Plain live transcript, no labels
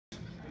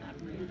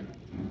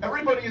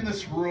Everybody in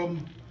this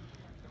room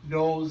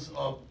knows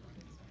a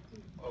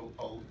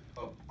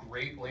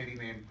great lady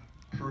named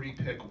Prudy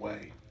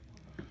Pickway.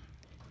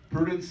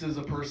 Prudence is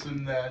a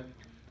person that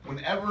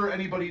whenever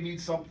anybody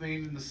needs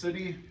something in the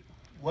city,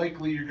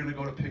 likely you're going to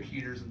go to Pick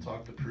Heaters and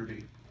talk to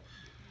Prudy.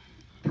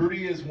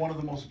 Prudy is one of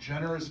the most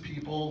generous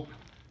people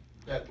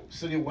that the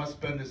city of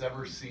West Bend has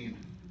ever seen.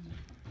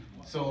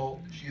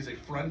 So she is a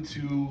friend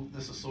to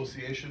this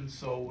association.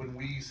 So when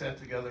we sat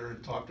together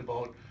and talked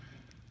about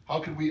how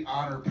could we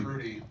honor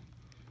Prudy,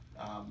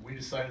 we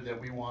decided that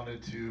we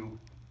wanted to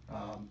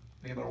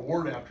name an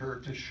award after her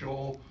to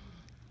show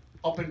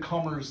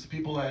up-and-comers,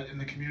 people that in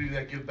the community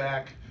that give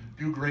back,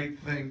 do great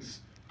things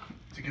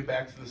to give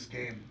back to this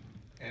game.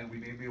 And we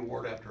named the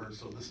award after her,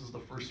 so this is the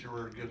first year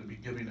we're going to be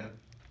giving it.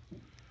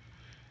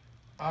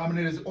 And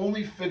it is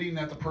only fitting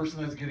that the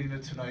person that's getting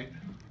it tonight,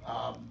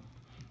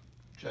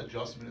 Jed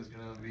Justman, is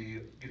going to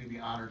be getting the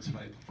honor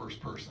tonight, the first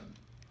person.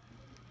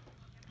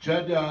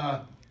 Jed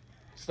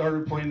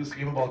started playing this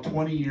game about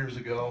 20 years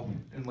ago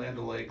in Land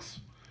O'Lakes,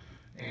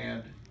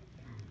 and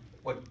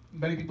what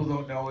many people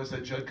don't know is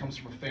that Jed comes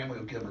from a family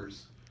of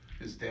givers.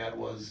 His dad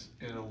was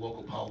a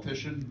local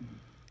politician.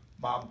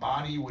 Mom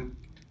Bonnie would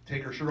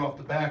take her shirt off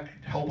the back,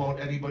 help out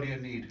anybody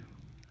in need,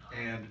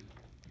 and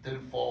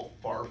didn't fall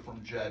far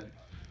from Jed.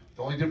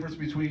 The only difference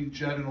between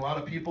Jed and a lot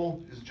of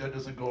people is Jed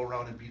doesn't go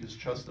around and beat his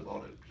chest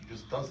about it. He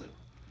just does it.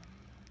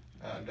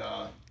 And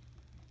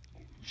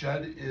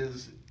Jed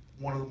is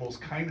one of the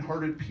most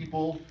kind-hearted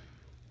people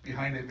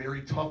behind a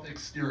very tough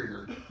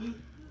exterior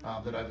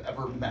that I've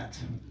ever met.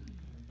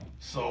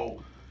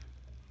 So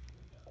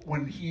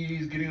when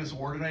he's getting this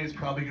award tonight, it's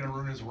probably going to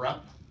ruin his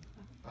rep.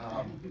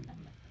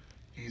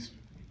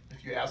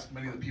 If you ask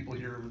many of the people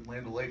here in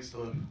Land O'Lakes,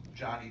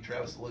 Johnny,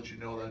 Travis will let you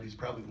know that he's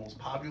probably the most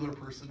popular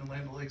person in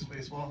Land O'Lakes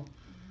baseball.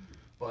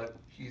 But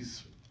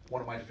he's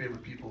one of my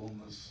favorite people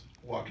in this,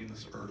 walking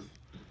this earth.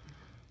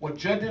 What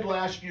Jed did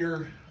last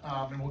year,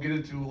 and we'll get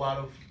into a lot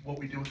of what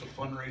we did with the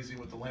fundraising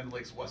with the Land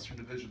O'Lakes Western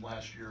Division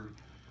last year,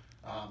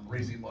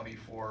 raising money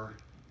for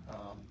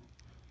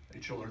a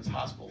children's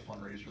hospital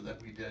fundraiser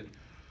that we did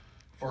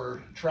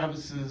for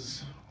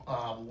Travis's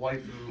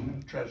wife,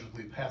 who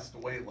tragically passed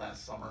away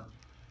last summer,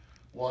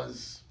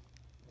 was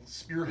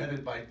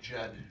spearheaded by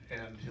Jed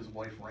and his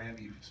wife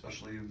Randy,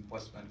 especially in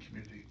West Bend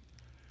community.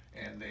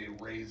 And they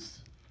raised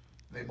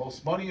the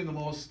most money and the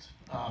most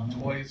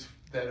toys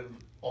that of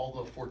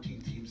all the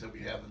 14 teams that we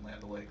have in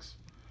Land O'Lakes.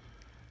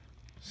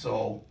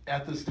 So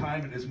at this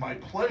time, it is my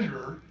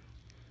pleasure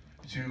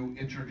to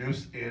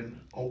introduce and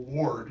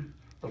award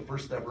the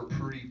first ever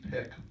Prudy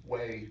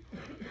Pickway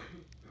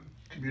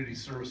Community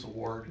Service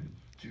Award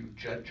to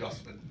Jed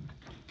Justman.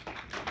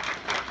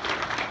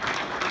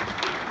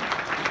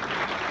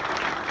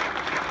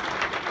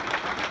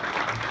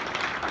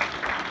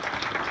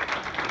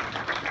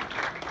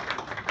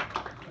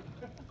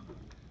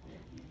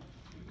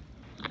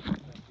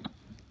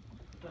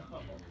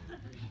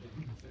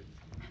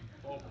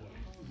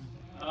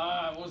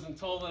 I wasn't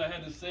told that I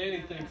had to say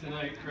anything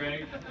tonight,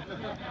 Craig.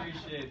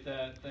 Appreciate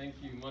that. Thank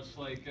you. Much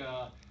like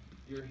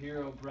your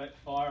hero, Brett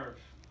Favre,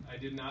 I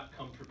did not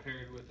come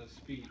prepared with a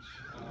speech.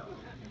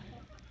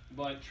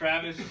 But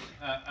Travis,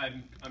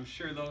 I'm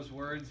sure those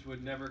words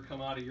would never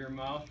come out of your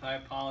mouth. I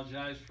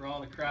apologize for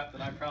all the crap that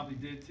I probably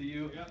did to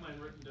you. I got mine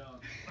written down.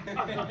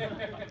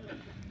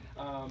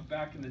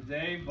 Back in the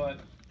day, but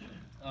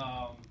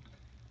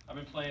I've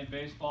been playing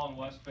baseball in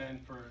West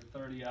Bend for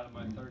 30 out of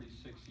my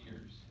 36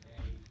 years.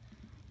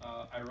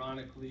 And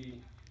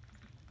ironically,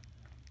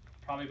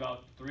 probably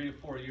about 3 to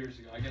 4 years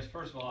ago, I guess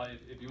first of all,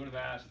 if you would have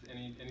asked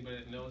anybody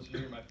that knows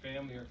me or my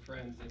family or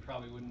friends, they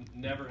probably would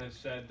never have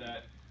said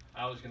that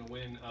I was going to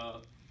win a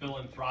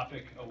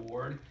philanthropic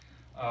award.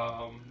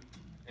 And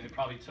it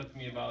probably took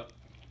me about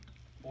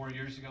 4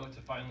 years ago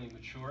to finally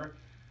mature.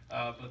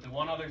 But the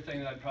one other thing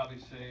that I'd probably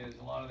say is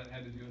a lot of that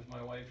had to do with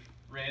my wife,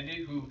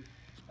 Randy, who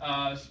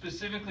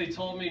specifically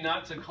told me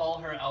not to call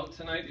her out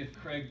tonight if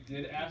Craig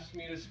did ask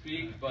me to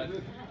speak, but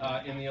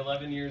in the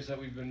 11 years that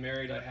we've been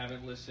married, I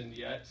haven't listened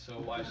yet, so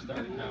why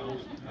start now?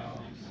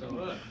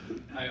 So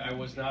I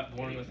was not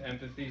born with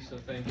empathy, so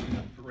thank you,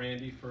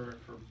 Randy, for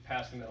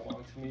passing that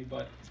along to me.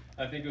 But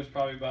I think it was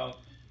probably about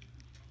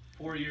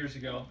 4 years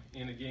ago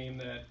in a game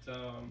that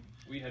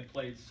we had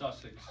played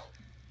Sussex.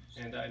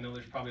 And I know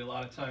there's probably a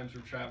lot of times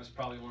where Travis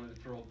probably wanted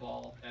to throw a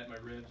ball at my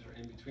ribs or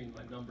in between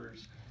my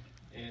numbers.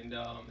 And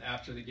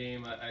after the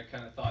game, I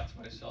kind of thought to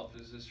myself,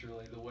 is this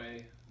really the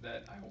way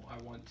that I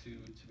want to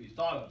be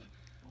thought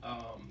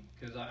of?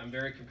 Because I'm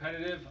very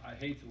competitive, I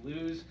hate to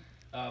lose,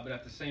 but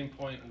at the same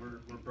point,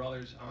 we're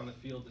brothers on the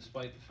field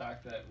despite the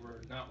fact that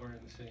we're not wearing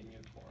the same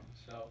uniform.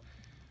 So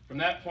from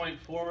that point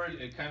forward,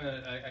 I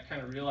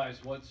kind of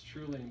realized what's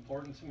truly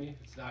important to me.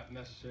 It's not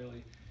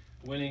necessarily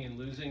winning and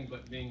losing,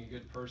 but being a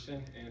good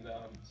person. And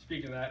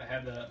speaking of that, I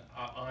had the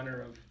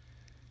honor of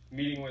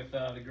meeting with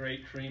the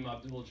great Kareem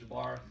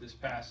Abdul-Jabbar this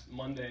past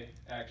Monday,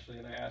 actually,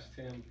 and I asked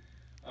him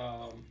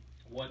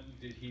what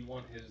did he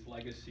want his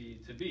legacy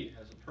to be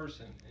as a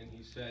person, and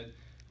he said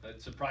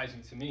It's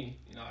surprising to me.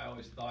 You know, I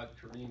always thought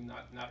Kareem,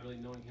 not really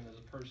knowing him as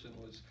a person,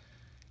 was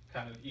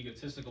kind of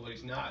egotistical, but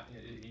he's not.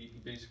 He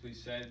basically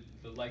said,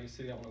 the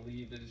legacy I want to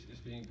leave is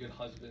being a good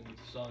husband,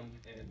 son,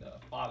 and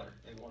father.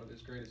 And one of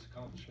his greatest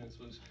accomplishments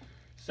was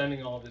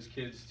sending all of his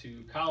kids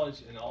to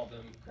college, and all of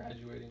them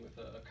graduating with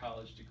a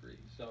college degree.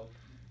 So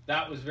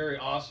that was very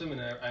awesome.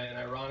 And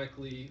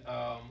ironically,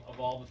 of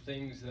all the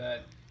things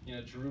that, you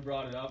know, Drew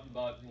brought it up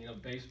about, you know,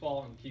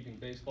 baseball and keeping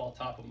baseball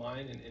top of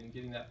mind and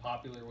getting that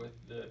popular with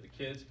the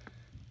kids.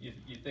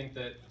 You think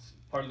that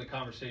part of the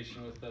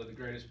conversation with the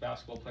greatest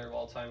basketball player of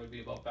all time would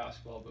be about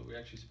basketball, but we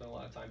actually spent a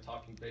lot of time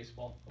talking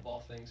baseball, of all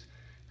things.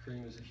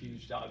 Kareem is a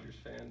huge Dodgers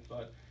fan,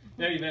 but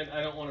in any event,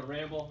 I don't want to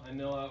ramble. I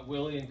know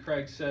Willie and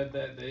Craig said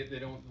that they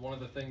don't. One of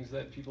the things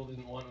that people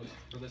didn't want was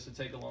for this to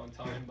take a long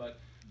time, but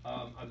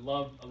I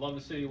love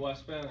the city of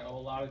West Bend. I owe a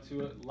lot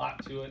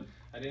to it.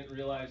 I didn't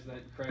realize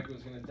that Craig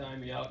was going to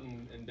dime me out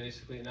and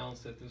basically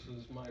announce that this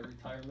was my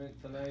retirement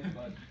tonight,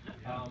 but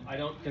I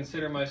don't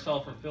consider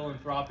myself a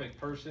philanthropic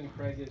person.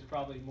 Craig is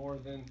probably more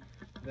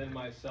than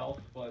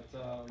myself, but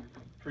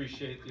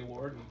appreciate the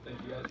award, and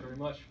thank you guys very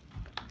much.